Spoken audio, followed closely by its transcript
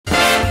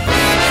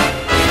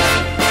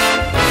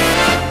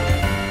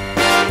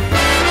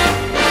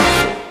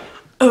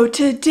Oh,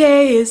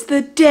 today is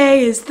the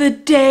day, is the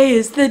day,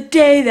 is the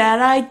day that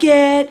I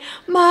get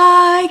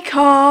my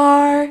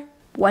car.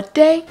 What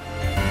day?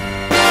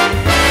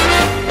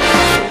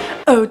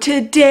 Oh,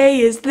 today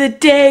is the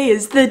day,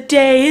 is the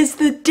day, is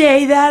the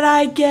day that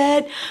I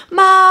get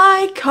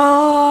my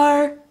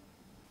car.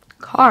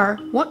 Car?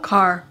 What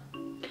car?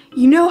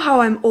 You know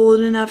how I'm old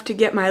enough to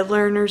get my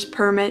learner's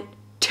permit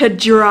to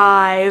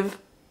drive?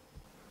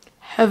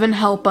 Heaven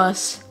help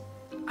us.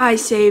 I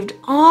saved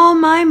all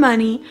my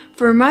money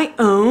for my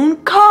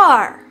own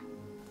car.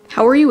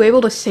 How were you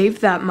able to save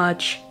that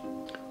much?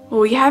 Well,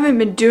 we haven't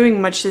been doing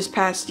much this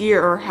past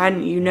year, or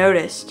hadn't you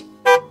noticed?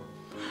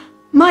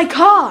 My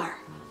car!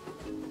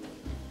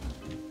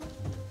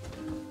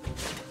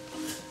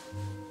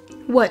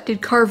 What, did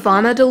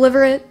Carvana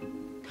deliver it?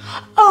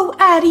 Oh,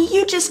 Addie,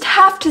 you just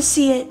have to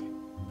see it.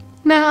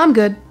 Nah, I'm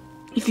good.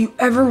 If you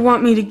ever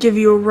want me to give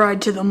you a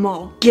ride to the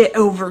mall, get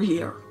over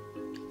here.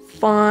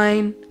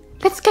 Fine.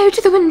 Let's go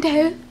to the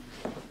window.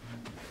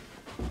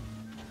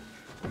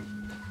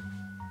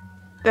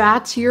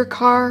 That's your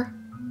car?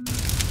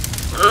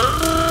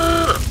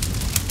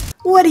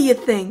 What do you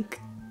think?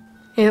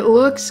 It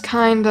looks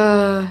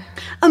kinda...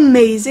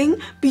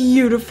 Amazing,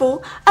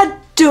 beautiful,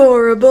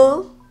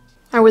 adorable.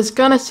 I was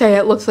gonna say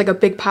it looks like a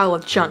big pile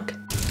of junk.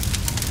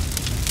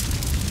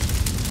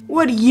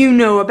 What do you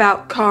know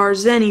about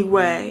cars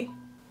anyway?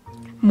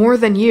 More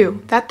than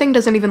you. That thing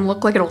doesn't even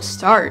look like it'll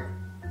start.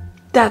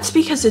 That's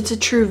because it's a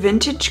true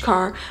vintage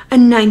car, a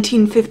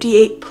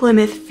 1958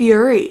 Plymouth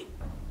Fury.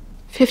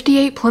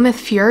 58 Plymouth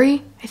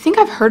Fury? I think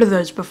I've heard of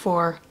those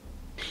before.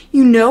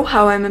 You know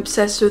how I'm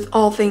obsessed with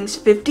all things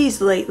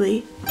 50s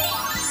lately.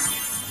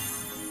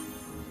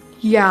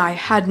 Yeah, I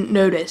hadn't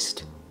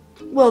noticed.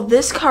 Well,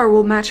 this car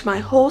will match my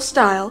whole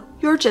style.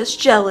 You're just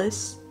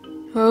jealous.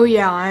 Oh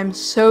yeah, I'm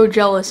so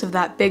jealous of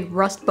that big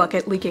rust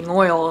bucket leaking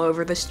oil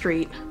over the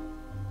street.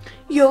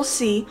 You'll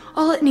see,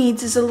 all it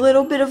needs is a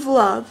little bit of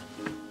love.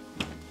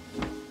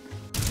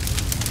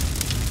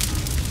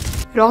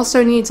 It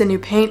also needs a new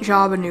paint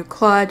job, a new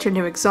clutch, a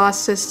new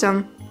exhaust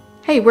system.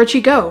 Hey, where'd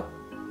she go?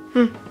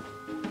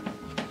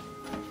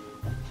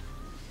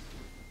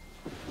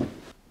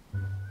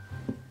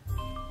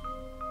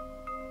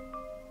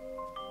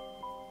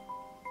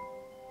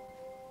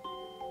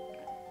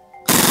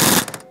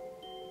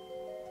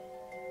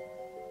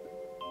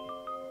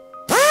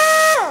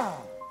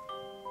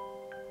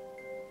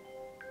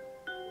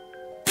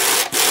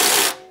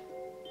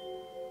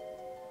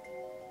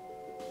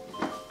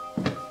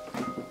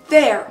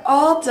 There,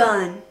 all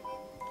done.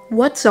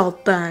 What's all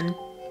done?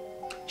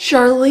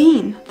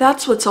 Charlene,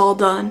 that's what's all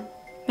done.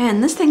 Man,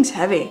 this thing's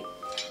heavy.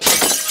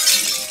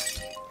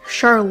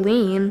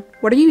 Charlene?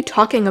 What are you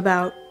talking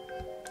about?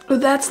 Oh,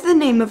 that's the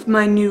name of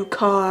my new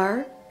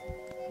car.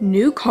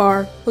 New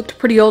car? Looked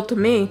pretty old to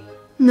me.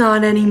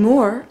 Not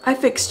anymore. I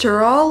fixed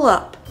her all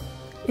up.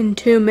 In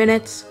 2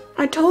 minutes?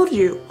 I told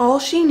you, all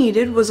she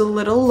needed was a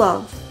little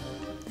love.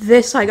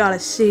 This I gotta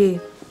see.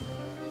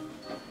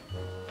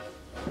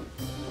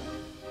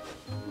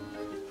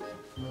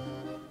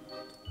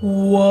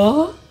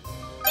 What?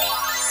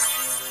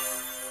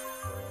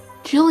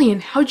 Jillian,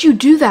 how'd you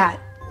do that?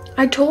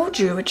 I told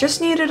you, it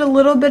just needed a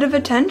little bit of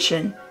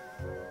attention.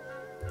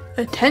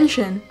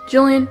 Attention?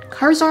 Jillian,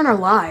 cars aren't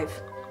alive.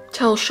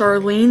 Tell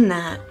Charlene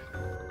that.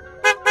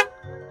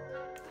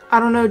 I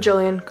don't know,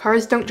 Jillian.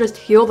 Cars don't just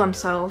heal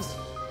themselves.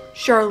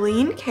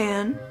 Charlene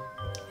can.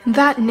 And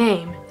that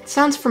name, it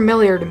sounds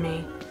familiar to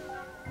me.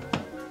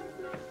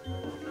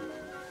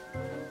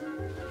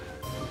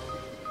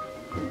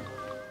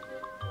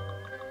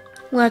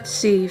 Let's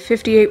see,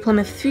 58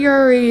 Plymouth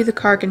Fury, the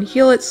car can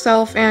heal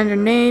itself, and her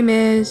name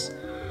is...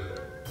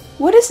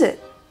 What is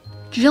it?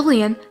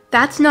 Jillian,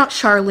 that's not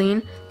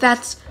Charlene,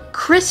 that's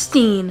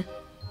Christine.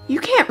 You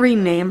can't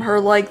rename her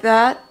like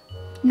that.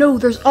 No,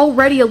 there's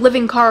already a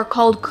living car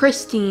called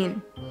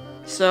Christine.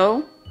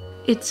 So?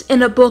 It's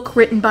in a book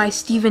written by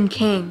Stephen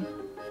King.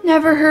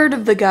 Never heard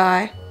of the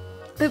guy.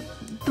 The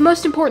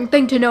most important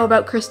thing to know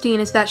about Christine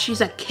is that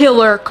she's a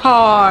killer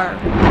car.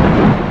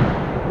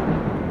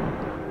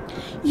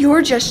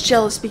 You're just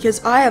jealous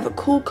because I have a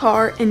cool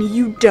car and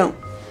you don't.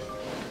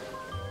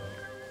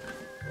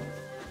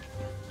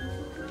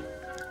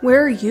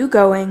 Where are you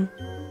going?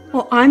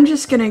 Well, I'm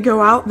just gonna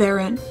go out there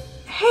and...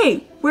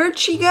 Hey, where'd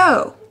she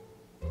go?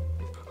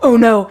 Oh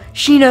no,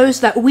 she knows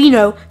that we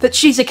know that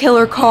she's a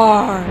killer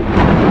car.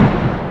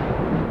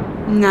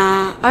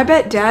 Nah, I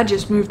bet Dad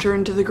just moved her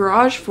into the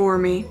garage for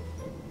me.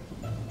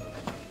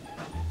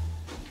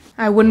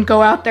 I wouldn't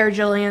go out there,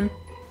 Jillian.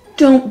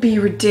 Don't be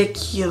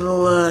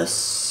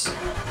ridiculous.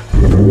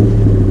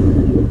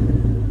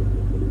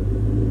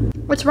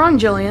 What's wrong,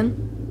 Jillian?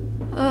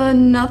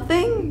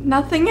 Nothing.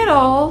 Nothing at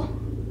all.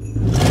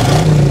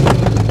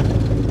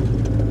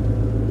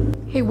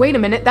 Hey, wait a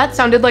minute, that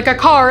sounded like a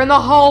car in the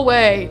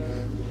hallway!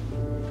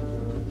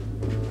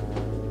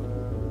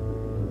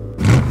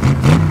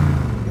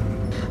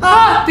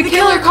 Ah! The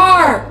killer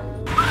car!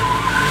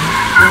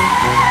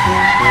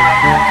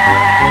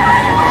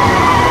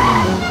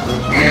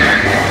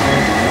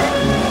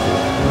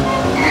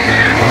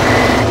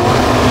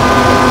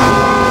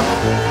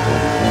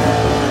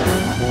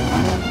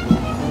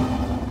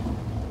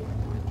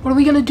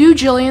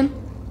 Jillian?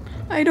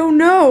 I don't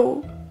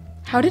know.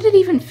 How did it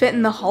even fit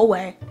in the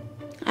hallway?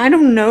 I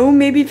don't know.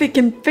 Maybe if it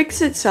can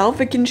fix itself,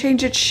 it can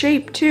change its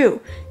shape too.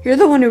 You're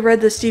the one who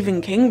read the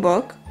Stephen King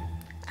book.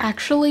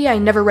 Actually, I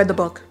never read the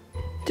book.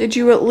 Did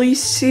you at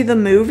least see the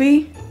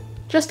movie?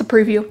 Just a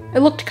preview. It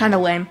looked kinda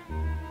lame.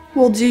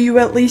 Well, do you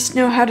at least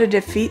know how to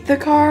defeat the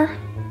car?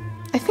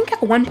 I think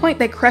at one point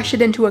they crush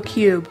it into a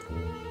cube.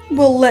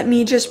 Well, let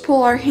me just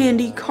pull our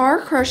handy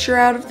car crusher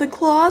out of the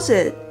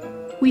closet.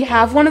 We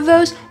have one of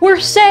those? We're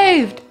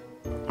saved!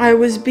 I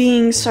was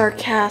being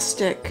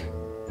sarcastic.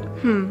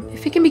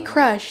 If it can be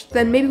crushed,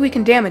 then maybe we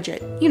can damage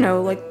it. You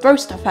know, like throw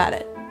stuff at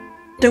it.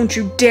 Don't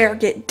you dare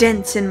get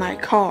dents in my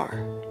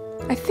car.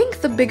 I think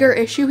the bigger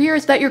issue here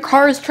is that your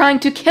car is trying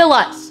to kill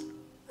us.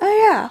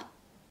 Oh yeah.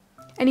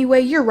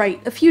 Anyway, you're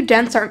right. A few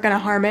dents aren't gonna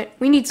harm it.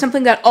 We need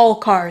something that all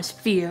cars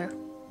fear.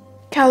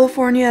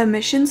 California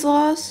emissions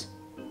laws?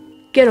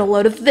 Get a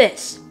load of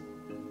this.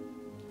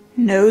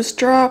 Nose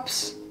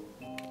drops?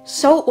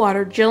 Salt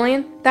water,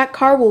 Jillian. That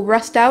car will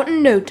rust out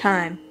in no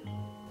time.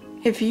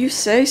 If you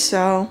say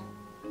so.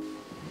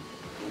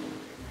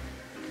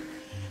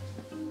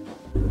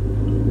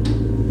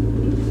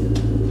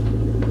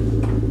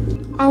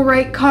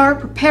 Alright, car,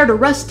 prepare to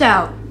rust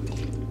out.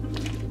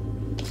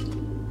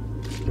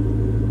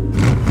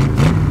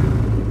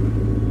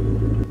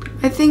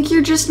 I think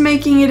you're just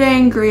making it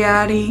angry,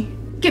 Addie.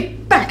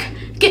 Get back!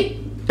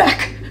 Get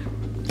back!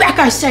 Back,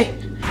 I say!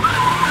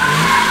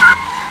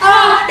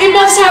 Ah! It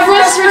must have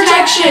rust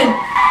protection!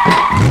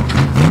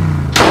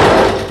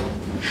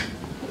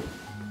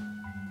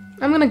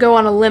 I'm gonna go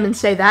on a limb and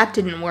say that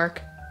didn't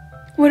work.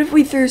 What if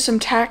we threw some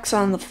tacks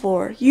on the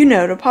floor? You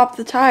know, to pop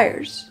the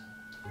tires.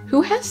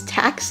 Who has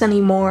tacks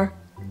anymore?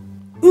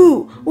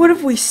 Ooh, what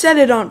if we set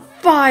it on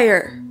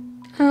fire?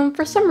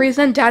 For some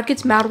reason, Dad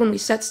gets mad when we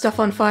set stuff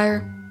on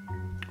fire.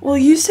 Well,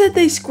 you said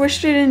they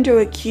squished it into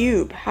a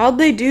cube. How'd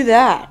they do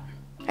that?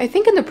 I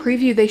think in the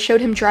preview they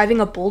showed him driving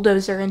a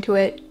bulldozer into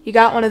it. You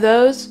got one of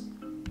those?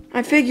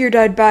 I figured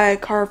I'd buy a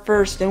car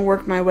first and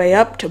work my way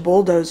up to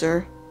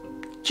bulldozer.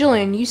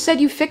 Jillian, you said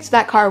you fixed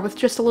that car with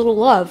just a little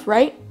love,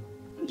 right?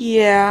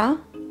 Yeah.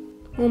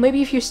 Well,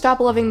 maybe if you stop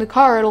loving the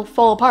car, it'll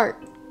fall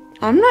apart.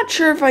 I'm not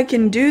sure if I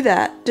can do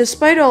that.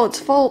 Despite all its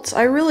faults,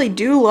 I really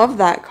do love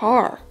that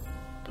car.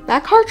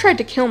 That car tried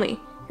to kill me.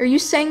 Are you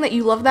saying that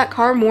you love that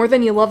car more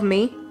than you love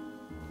me?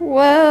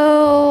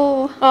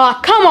 Well...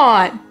 Aw, come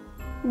on!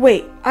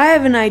 Wait, I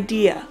have an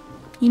idea.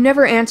 You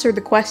never answered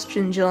the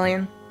question,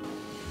 Jillian.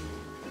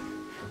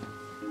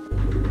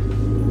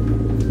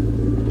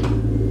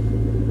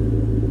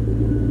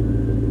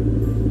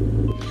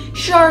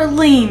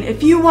 Charlene,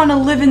 if you want to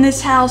live in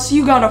this house,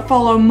 you gotta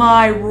follow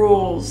my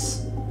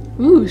rules.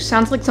 Ooh,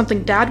 sounds like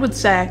something Dad would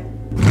say.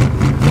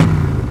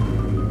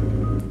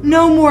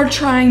 No more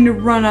trying to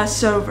run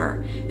us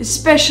over,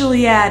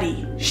 especially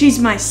Addie. She's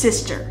my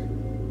sister.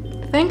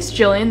 Thanks,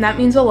 Jillian, that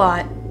means a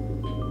lot.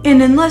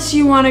 And unless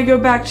you want to go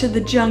back to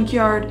the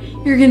junkyard,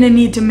 you're gonna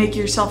need to make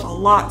yourself a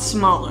lot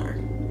smaller.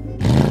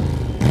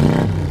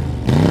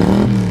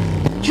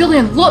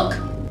 Jillian, look!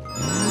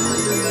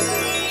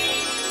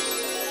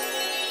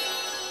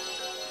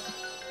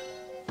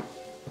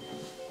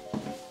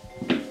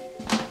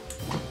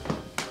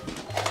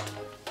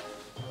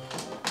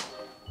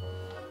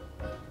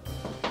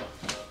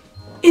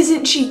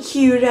 Isn't she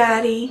cute,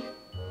 Addie?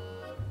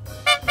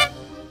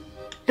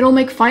 It'll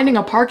make finding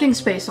a parking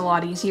space a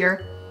lot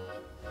easier.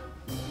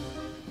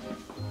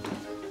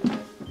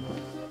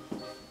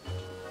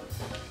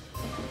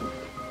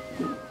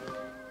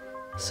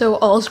 So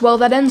all's well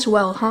that ends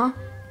well, huh?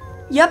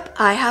 Yep,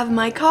 I have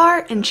my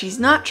car, and she's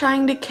not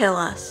trying to kill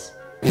us.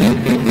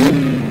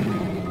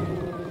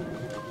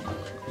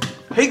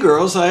 Hey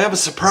girls, I have a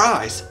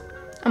surprise.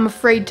 I'm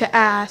afraid to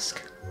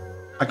ask.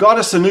 I got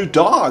us a new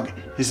dog.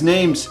 His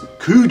name's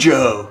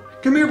Cujo.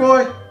 Come here,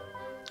 boy.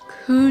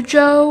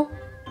 Cujo?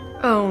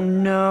 Oh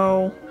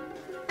no.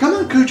 Come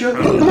on, Cujo.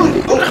 Come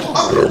on.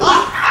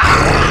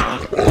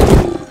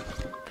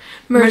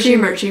 Merchy,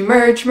 merchy,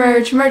 merch,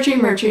 merch, merchy,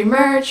 merchy,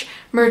 merch,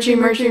 merchy,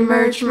 merchy,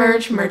 merch,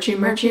 merch, merchy,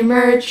 merchy,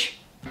 merch.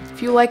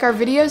 If you like our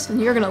videos, then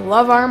you're gonna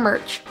love our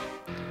merch.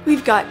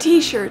 We've got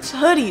t-shirts,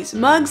 hoodies,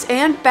 mugs,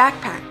 and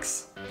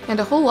backpacks. And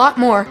a whole lot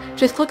more.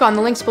 Just click on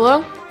the links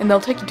below, and they'll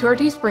take you to our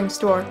Teespring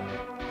store.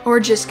 Or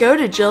just go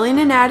to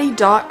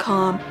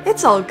JillianandAddie.com.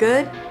 It's all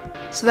good.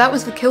 So that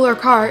was the killer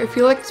car. If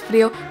you like this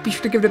video, be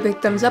sure to give it a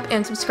big thumbs up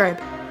and subscribe.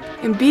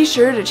 And be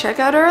sure to check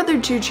out our other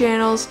two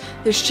channels.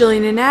 There's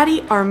Jillian and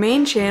Addie, our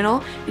main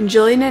channel, and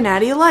Jillian and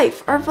Addie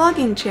Life, our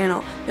vlogging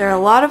channel. They're a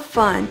lot of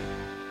fun.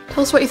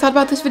 Tell us what you thought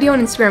about this video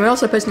on Instagram. We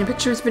also post new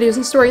pictures, videos,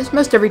 and stories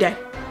most every day.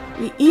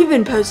 We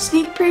even post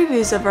sneak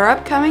previews of our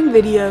upcoming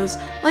videos,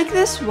 like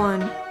this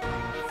one.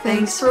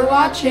 Thanks for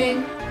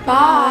watching.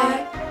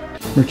 Bye.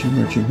 Merchy,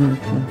 merchy,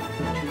 merch.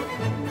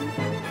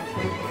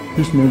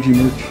 Here's merchy,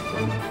 merch.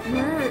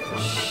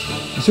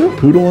 Merch. Is there a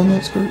poodle on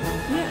that skirt?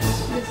 Yes.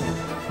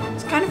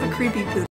 It's kind of a creepy poodle.